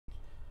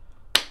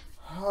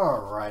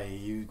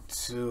Alright,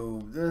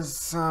 YouTube,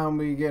 this time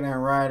we getting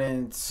right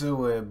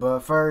into it, but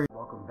first,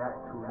 welcome back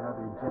to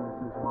another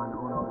Genesis 1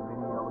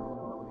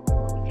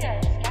 video.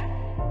 Yes.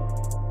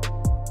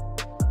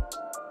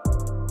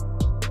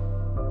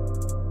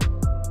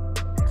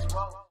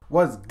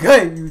 What's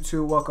good,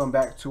 YouTube? Welcome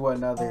back to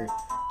another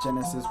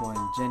Genesis 1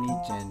 Gen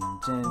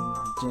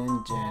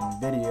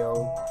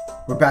video.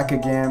 We're back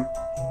again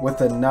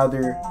with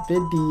another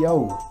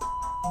video.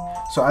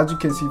 So as you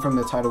can see from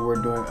the title, we're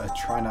doing a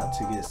try not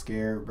to get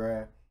scared,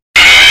 bruh.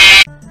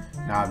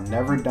 Now I've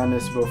never done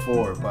this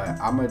before, but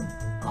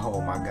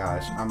oh my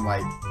gosh,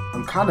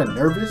 I'm kind of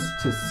nervous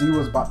to see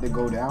what's about to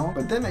go down.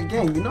 But then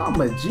again, you know I'm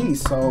a G,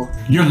 so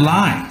you're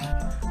lying.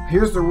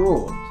 Here's the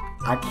rules.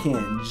 I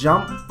can't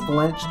jump,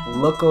 flinch,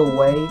 look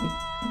away,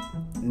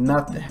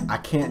 nothing. I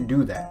can't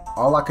do that.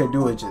 All I could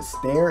do is just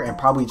stare and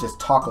probably just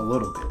talk a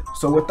little bit.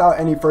 So without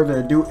any further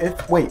ado,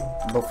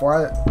 before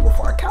I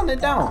count it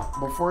down,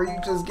 before you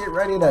just get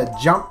ready to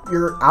jump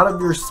out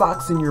of your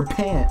socks and your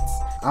pants,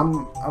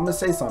 I'm gonna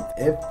say something.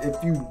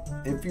 If you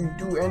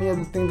do any of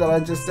the things that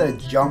I just said,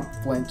 jump,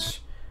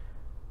 flinch,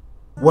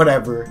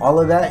 whatever, all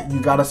of that,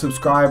 you gotta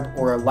subscribe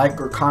or like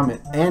or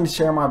comment and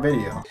share my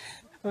video.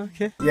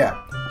 Okay.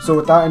 Yeah. So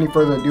without any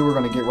further ado, we're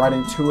gonna get right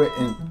into it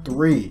in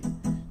 3,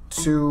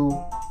 2,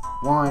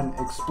 1,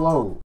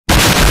 explode.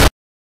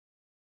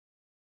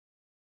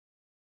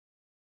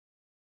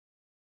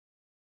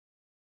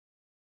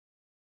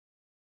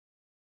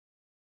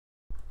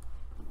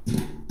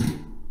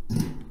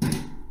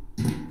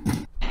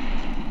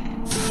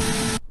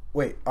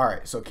 Wait,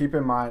 alright, so keep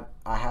in mind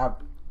I have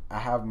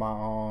my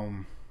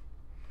I'm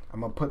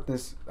gonna put the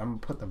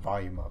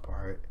volume up,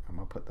 alright? I'm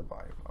gonna put the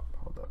volume up.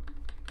 Hold up.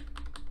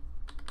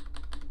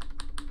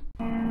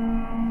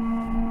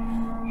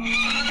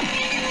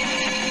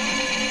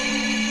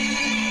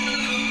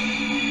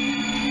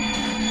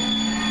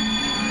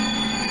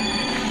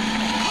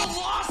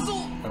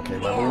 Okay,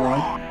 level 1. We're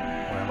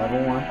at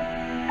level 1.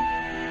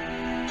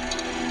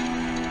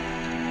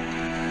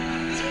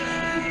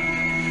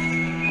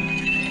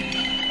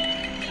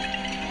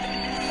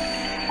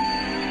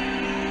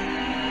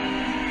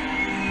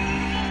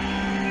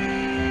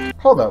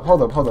 Hold up.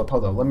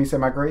 Let me say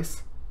my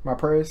grace, my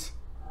prayers.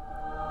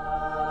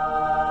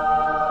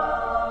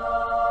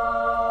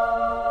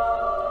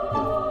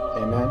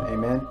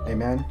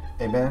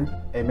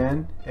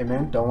 Amen.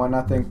 Don't want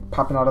nothing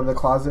popping out of the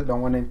closet.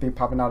 Don't want anything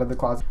popping out of the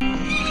closet. Let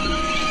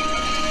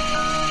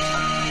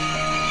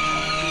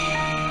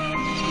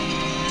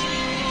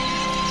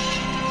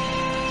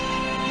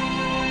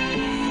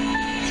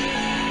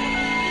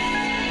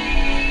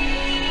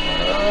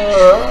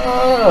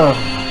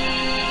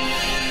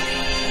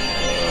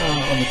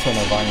me turn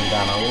the volume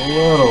down a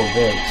little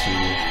bit, too.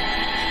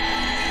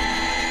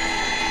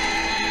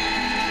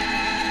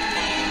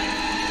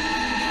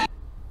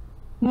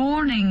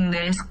 Warning,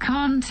 this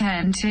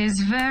content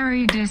is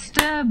very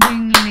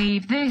disturbing.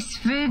 Leave this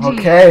video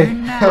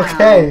now.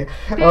 Okay.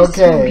 This will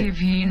give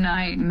you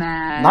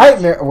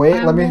nightmares.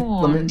 Wait, let me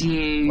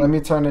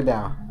turn it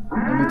down.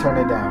 Let me turn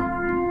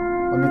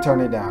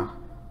it down.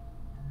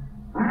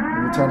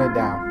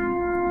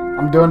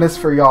 I'm doing this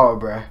for y'all,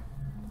 bruh.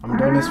 I'm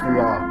doing this for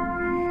y'all.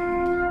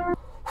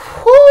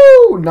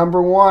 Whoo!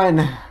 Number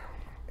 1.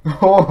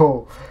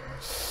 Oh.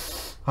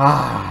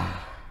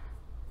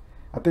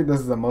 I think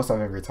this is the most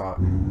I've ever talked.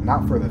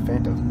 Not for the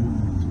Phantom.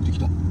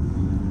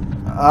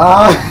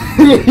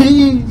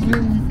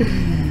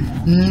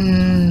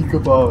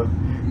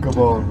 Come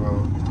on,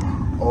 bro.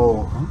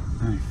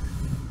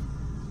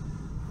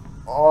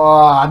 Oh,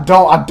 I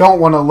don't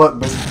want to look,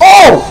 but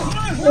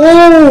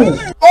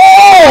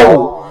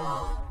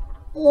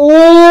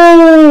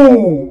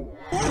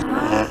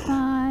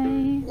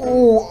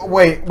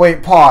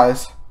wait,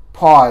 pause,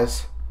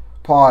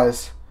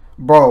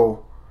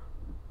 bro.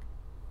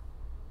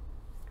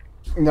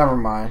 Never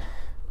mind.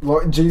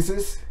 Lord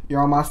Jesus,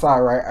 you're on my side,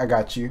 right? I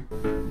got you.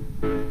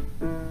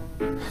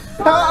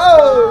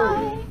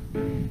 Oh!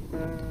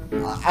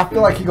 I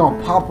feel like he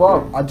gonna pop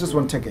up. I just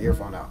want to take an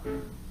earphone out.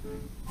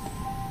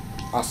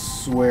 I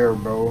swear,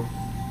 bro.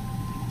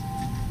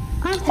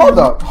 Hold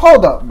up,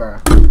 bro.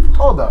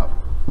 Hold up.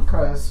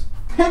 Cause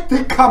they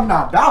think I'm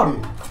not about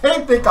it.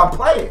 They think I'm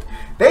playing.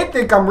 They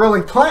think I'm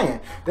really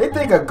playing. They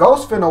think a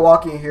ghost finna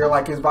walk in here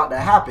like it's about to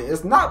happen.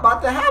 It's not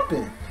about to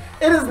happen.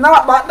 It is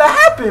not about to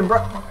happen,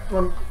 bro.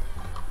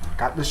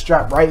 Got the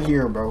strap right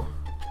here, bro.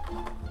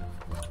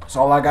 That's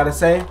all I gotta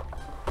say.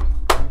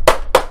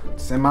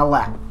 It's in my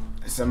lap.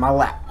 It's in my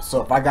lap.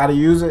 So if I gotta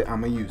use it,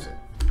 I'm gonna use it.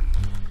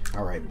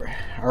 Alright, bro.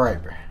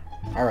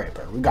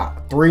 We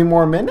got 3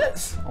 more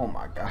minutes? Oh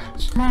my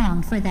gosh.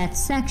 Longed for that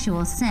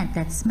sexual scent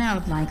that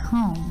smelled like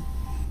home.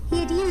 He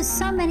had used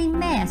so many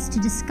masks to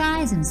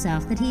disguise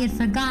himself that he had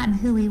forgotten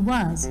who he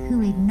was, who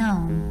he'd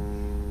known.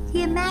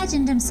 He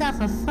imagined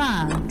himself a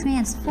frog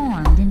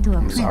transformed into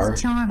a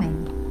Prince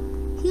Charming.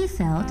 He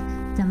felt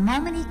the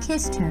moment he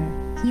kissed her,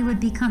 he would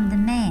become the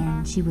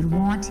man she would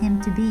want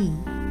him to be.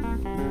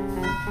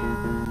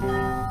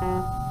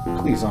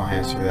 Please don't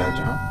answer that,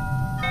 John.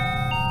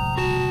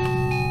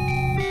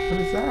 What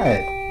is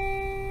that?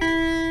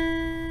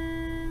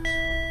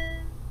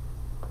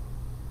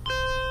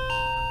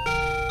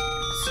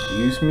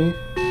 Excuse me?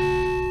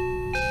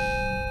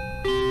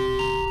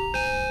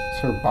 Is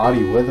her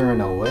body withering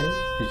away?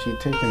 Is she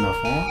taking the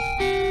form?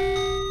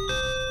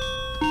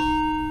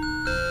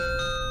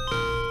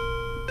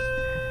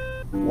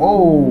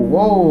 Whoa,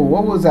 whoa,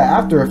 what was that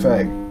after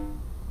effect?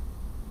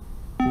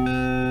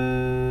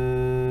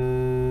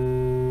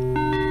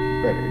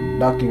 Better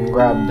duck and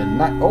grab the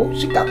knife. Oh,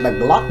 she got the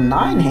Glock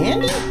 9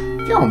 handy?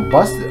 If you don't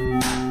bust it.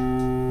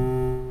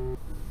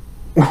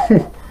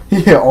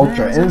 Yeah,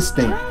 Ultra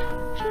Instinct.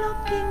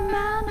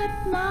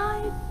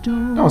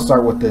 Don't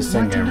start with this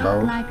singing,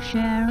 bro. Like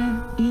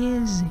Sharon,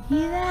 is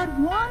he that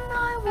one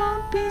I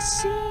won't be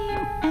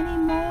seeing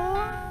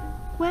anymore?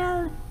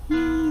 Well,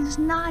 he's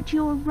not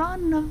your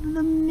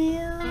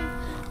run-of-the-mill.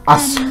 I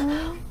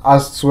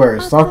swear,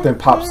 something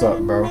pops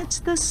up, bro. It's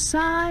the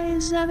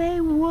size of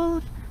a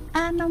wolf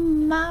and a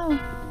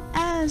mouth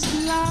as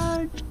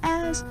large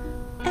as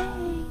a...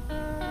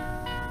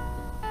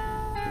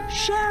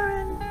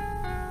 Sharon,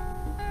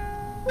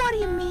 what do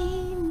you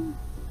mean?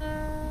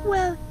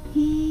 Well,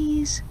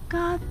 he's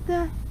got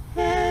the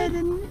head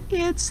and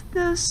it's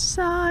the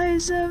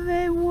size of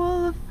a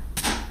wolf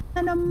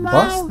and a mouth.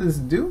 Bust this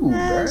dude,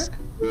 bruh.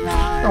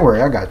 Don't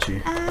worry, I got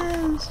you.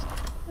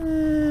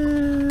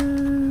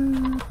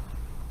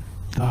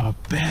 The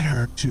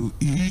better to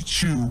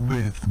eat you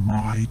with,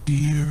 my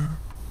dear.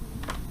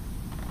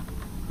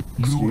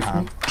 You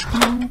have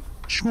two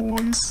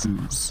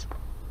choices.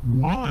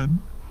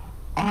 One,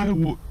 I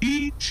will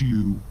eat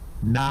you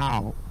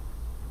now.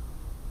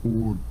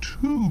 Or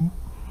two,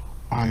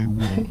 I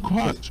will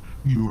cut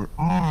your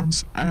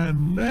arms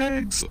and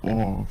legs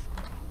off,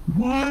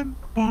 one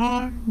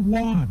by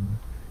one,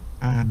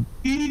 and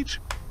eat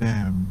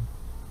them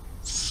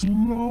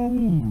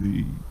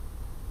slowly.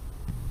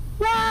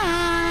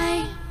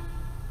 Why?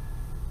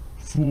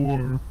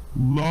 For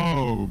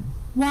love.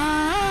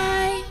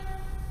 Why?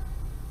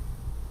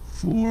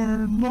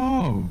 For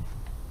love.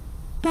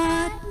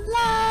 But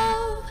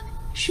love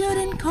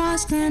shouldn't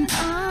cost an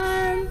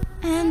arm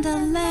and a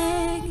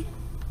leg.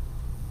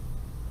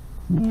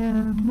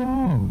 For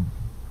love.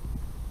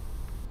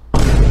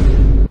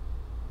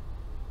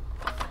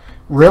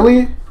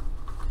 Really?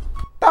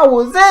 That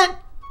was it?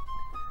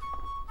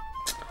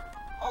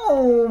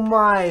 Oh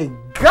my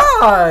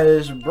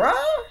gosh, bruh.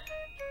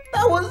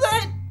 That was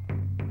it?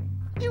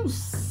 You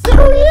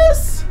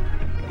serious?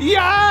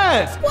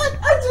 Yes! What?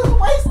 I just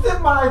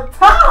wasted my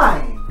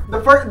time.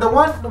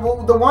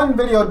 The one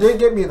video did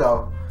get me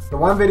though. The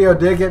one video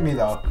did get me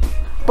though.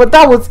 But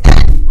that was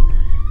it.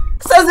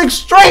 It says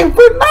extreme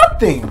for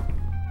nothing.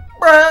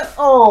 Bruh,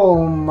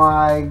 oh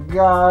my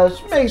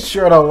gosh. Make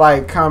sure to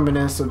like, comment,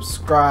 and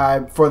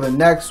subscribe for the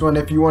next one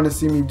if you want to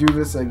see me do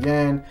this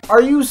again.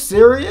 Are you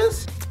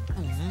serious?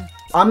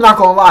 I'm not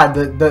gonna lie,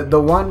 the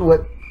one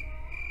with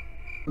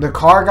the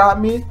car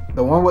got me.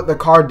 The one with the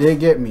car did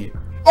get me.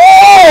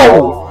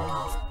 Oh!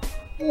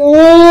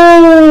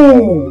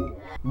 Ooh!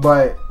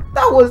 But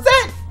that was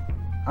it.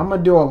 I'm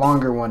gonna do a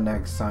longer one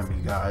next time,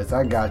 you guys.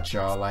 I got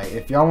y'all. Like,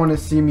 if y'all want to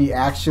see me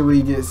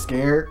actually get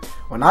scared,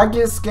 when I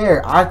get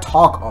scared, I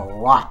talk a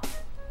lot.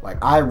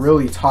 Like, I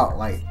really talk.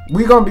 Like,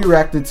 we gonna be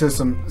reacting to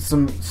some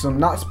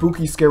not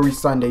spooky, scary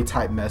Sunday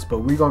type mess, but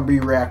we gonna be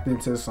reacting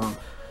to some.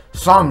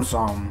 Either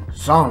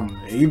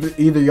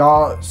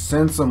y'all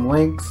send some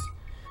links.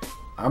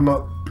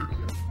 I'ma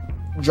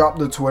drop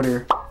the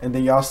Twitter, and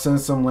then y'all send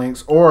some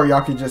links, or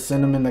y'all can just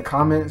send them in the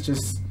comments.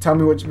 Just tell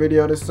me which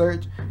video to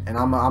search, and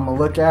I'ma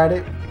look at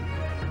it.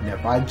 And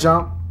if I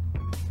jump,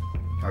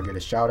 y'all get a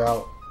shout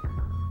out.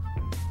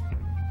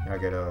 Y'all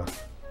get a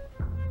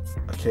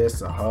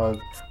kiss, a hug.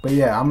 But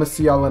yeah, I'm gonna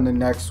see y'all in the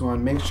next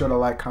one. Make sure to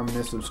like, comment,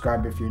 and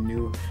subscribe if you're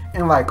new.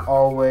 And like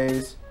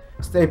always,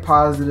 stay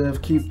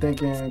positive. Keep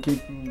thinking.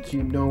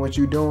 Keep doing what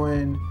you're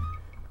doing.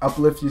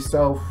 Uplift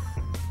yourself.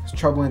 It's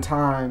troubling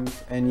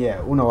times. And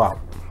yeah, Uno out.